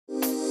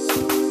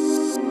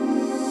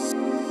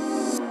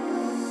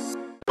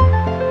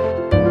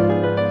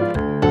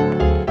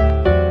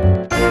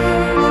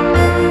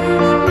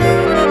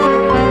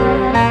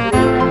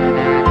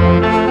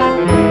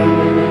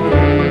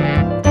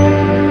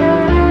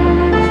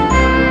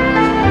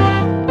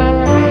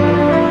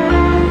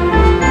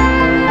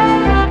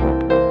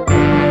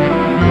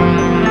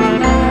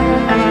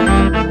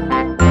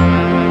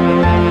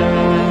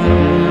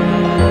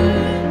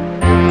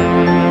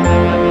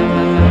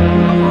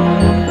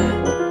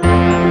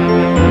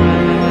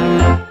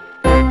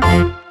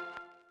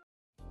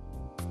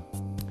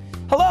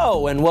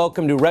and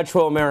welcome to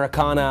Retro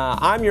Americana.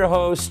 I'm your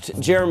host,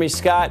 Jeremy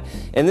Scott,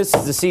 and this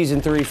is the Season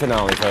 3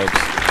 finale, folks.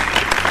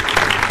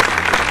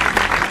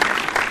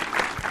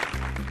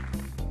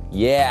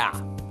 Yeah.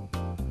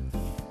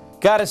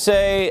 Gotta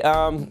say,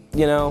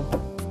 you know,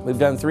 we've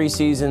done 3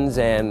 seasons,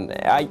 and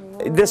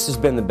this has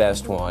been the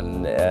best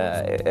one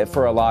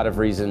for a lot of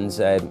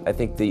reasons. I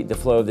think the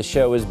flow of the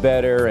show is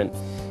better, and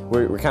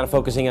we're kind of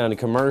focusing on the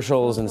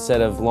commercials instead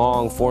of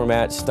long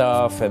format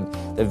stuff, and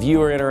the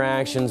viewer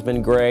interaction's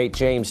been great.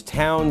 James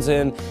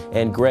Townsend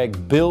and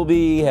Greg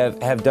Bilby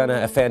have done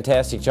a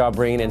fantastic job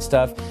bringing in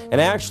stuff,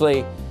 and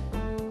actually,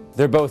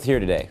 they're both here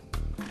today.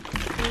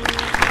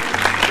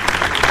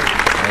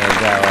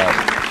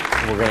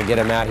 And we're going to get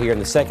them out here in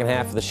the second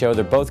half of the show.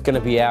 They're both going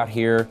to be out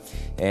here,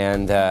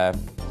 and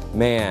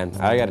man,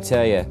 I got to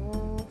tell you,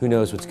 who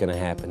knows what's going to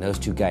happen. Those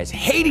two guys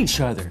hate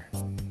each other.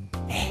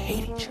 They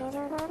hate each other.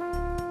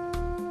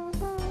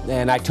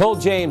 And I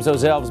told James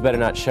those elves better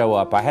not show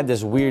up. I had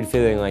this weird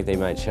feeling like they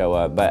might show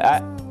up,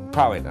 but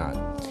probably not.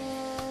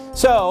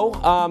 So,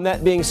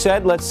 that being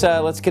said, let's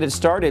get it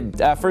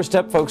started. First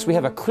up, folks, we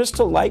have a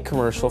Crystal Light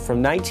commercial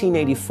from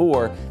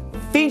 1984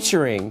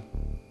 featuring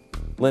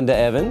Linda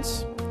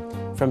Evans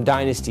from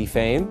Dynasty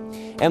fame.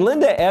 And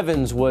Linda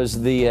Evans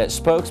was the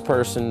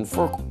spokesperson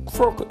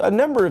for a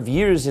number of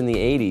years in the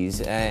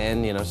 80s,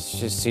 and you know,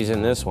 she's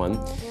in this one.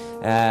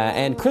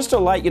 And Crystal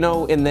Light, you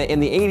know, in the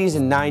 80s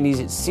and 90s,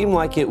 it seemed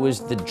like it was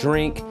the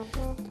drink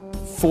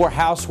for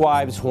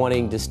housewives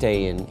wanting to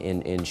stay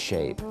in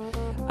shape.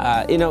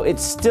 You know,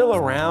 it's still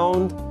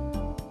around,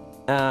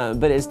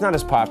 but it's not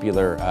as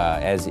popular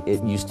as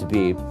it used to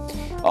be.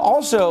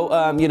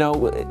 Also, you know,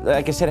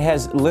 like I said, it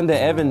has Linda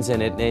Evans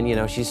in it, and you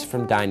know, she's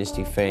from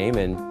Dynasty fame,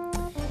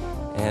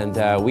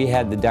 and we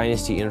had the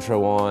Dynasty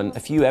intro on a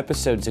few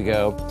episodes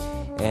ago.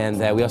 And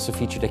we also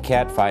featured a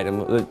cat fight.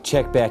 And we'll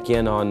check back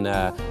in on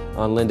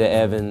Linda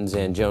Evans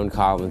and Joan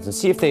Collins and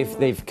see if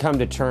they've come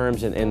to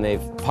terms and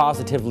they've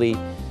positively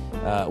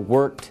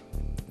worked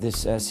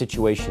this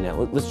situation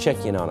out. Let's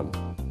check in on them.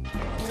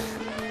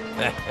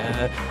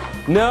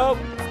 Nope.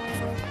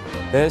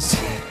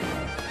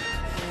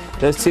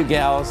 Those two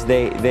gals,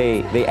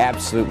 they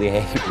absolutely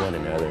hate one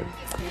another.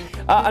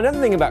 Another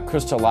thing about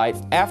Crystal Light,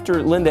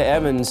 after Linda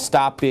Evans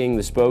stopped being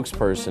the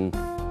spokesperson,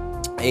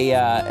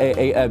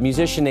 a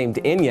musician named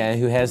Enya,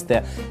 who has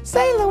the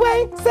 "Sail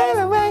Away, Sail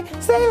Away,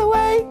 Sail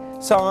Away"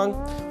 song.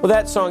 Well,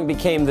 that song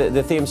became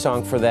the theme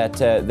song for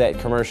that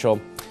commercial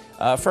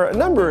for a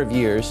number of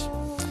years.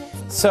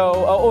 So,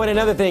 oh, and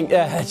another thing,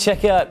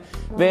 check out,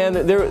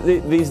 man,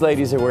 these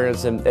ladies are wearing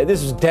some.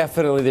 This is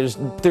definitely,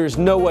 there's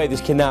no way this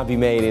cannot be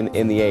made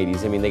in the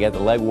 80s. I mean, they got the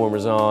leg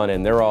warmers on,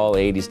 and they're all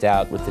 80'd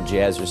out with the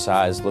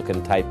jazzercise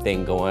looking type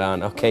thing going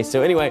on. Okay,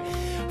 so anyway,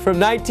 from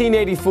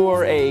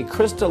 1984, a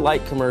Crystal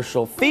Light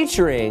commercial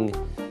featuring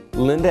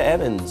Linda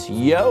Evans.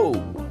 Yo!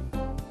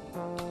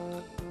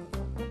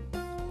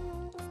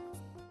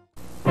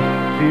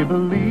 She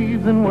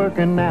believes in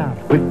working out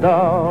with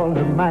all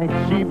her might.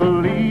 She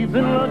believes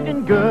in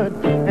looking good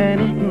and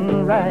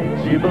eating right.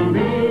 She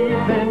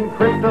believes in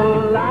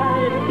Crystal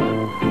Light,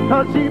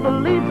 'cause she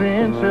believes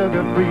in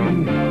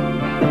sugar-free.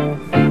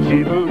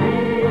 She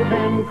believes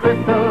in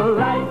Crystal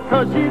Light,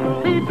 'cause she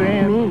believes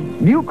in me.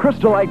 New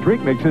Crystal Light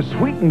drink mix is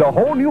sweetened a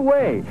whole new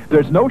way.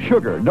 There's no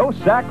sugar, no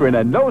saccharin,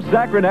 and no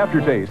saccharin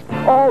aftertaste.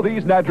 All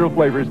these natural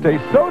flavors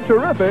taste so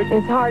terrific.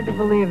 It's hard to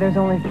believe there's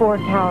only 4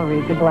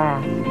 calories a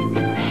glass.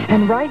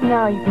 And right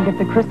now you can get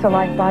the Crystal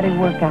Light Body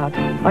Workout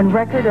on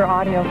record or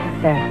audio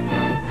cassette.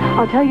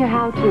 I'll tell you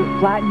how to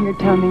flatten your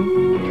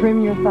tummy,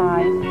 trim your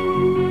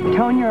thighs,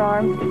 tone your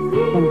arms,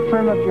 and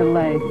firm up your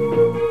legs.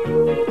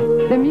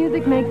 The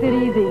music makes it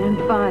easy and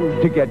fun.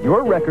 To get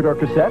your record or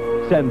cassette,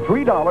 send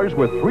 $3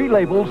 with 3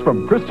 labels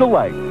from Crystal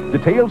Light.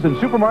 Details in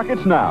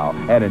supermarkets now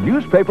and in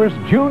newspapers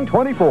June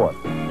 24th.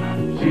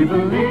 She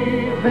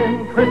believes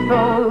in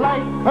Crystal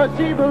Light, 'cause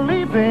she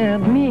believes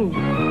in me.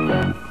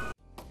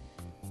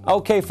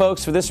 Okay,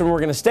 folks, for this one we're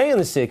going to stay in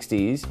the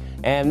 60s,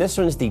 and this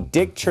one's the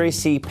Dick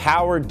Tracy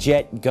Power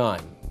Jet Gun.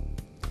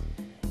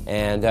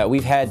 And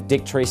we've had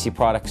Dick Tracy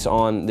products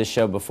on this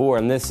show before,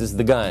 and this is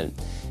the gun.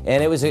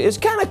 And it's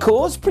kind of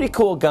cool. It's a pretty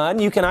cool gun.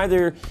 You can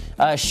either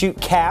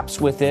shoot caps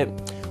with it,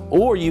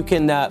 or you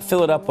can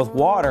fill it up with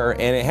water,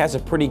 and it has a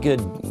pretty good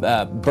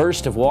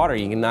burst of water.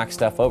 You can knock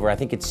stuff over. I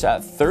think it's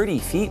 30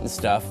 feet and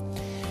stuff.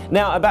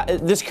 Now, about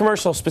this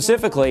commercial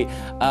specifically,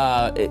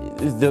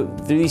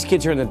 these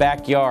kids are in the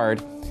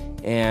backyard,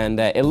 and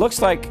it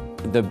looks like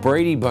the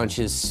Brady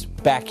Bunch's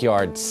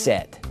backyard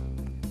set.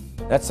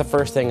 That's the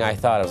first thing I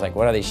thought. I was like,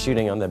 what are they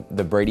shooting on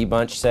the Brady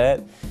Bunch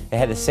set? It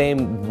had the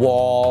same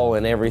wall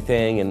and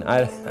everything, and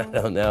I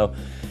don't know.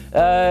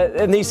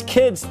 And these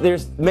kids,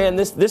 this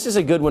is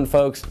a good one,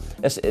 folks.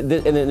 And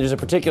then there's a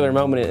particular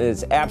moment, and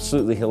it's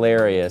absolutely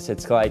hilarious.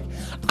 It's like,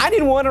 I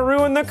didn't want to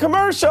ruin the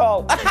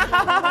commercial.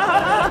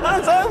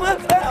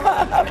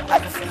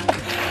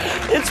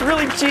 It's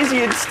really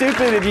cheesy and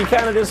stupid, and you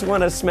kind of just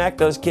want to smack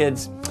those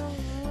kids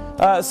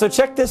So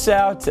check this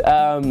out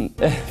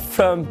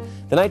from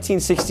the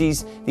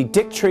 1960s, the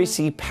Dick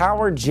Tracy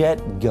Power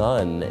Jet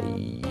gun.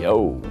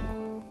 Yo.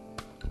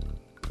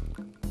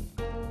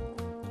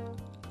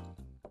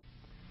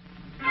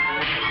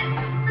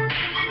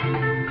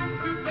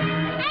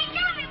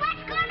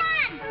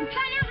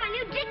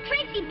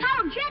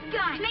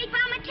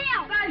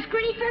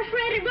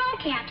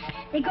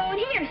 They go in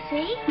here,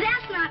 see?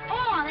 That's not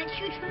all. It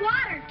shoots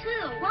water,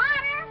 too.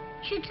 Water?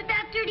 Shoots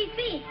about 30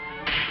 feet.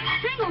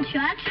 Single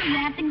shots are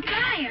rapid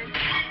fire.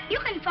 You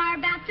can fire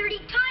about 30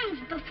 times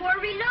before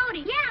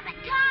reloading. Yeah, but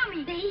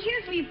Tommy, see,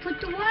 here's where you put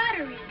the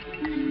water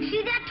in.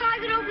 See that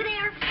target over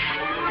there?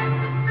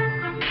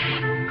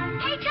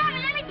 Hey, Tommy,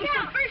 let me tell you. It's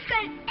the first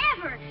gun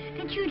ever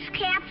that shoots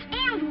caps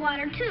and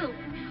water, too.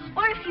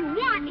 Or if you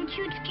want, it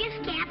shoots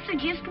just caps or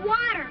just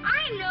water.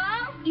 I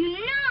know. You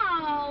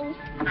know.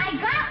 I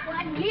got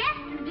one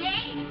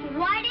yesterday.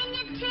 Why didn't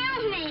you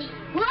tell me?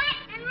 What?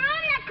 And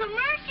run the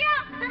commercial?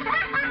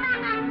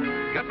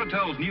 Get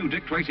Mattel's new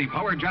Dick Tracy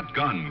Power Jet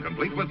gun,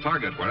 complete with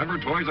target wherever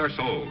toys are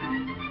sold.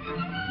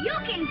 You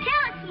can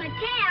tell it's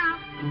Mattel.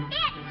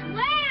 It's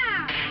swell.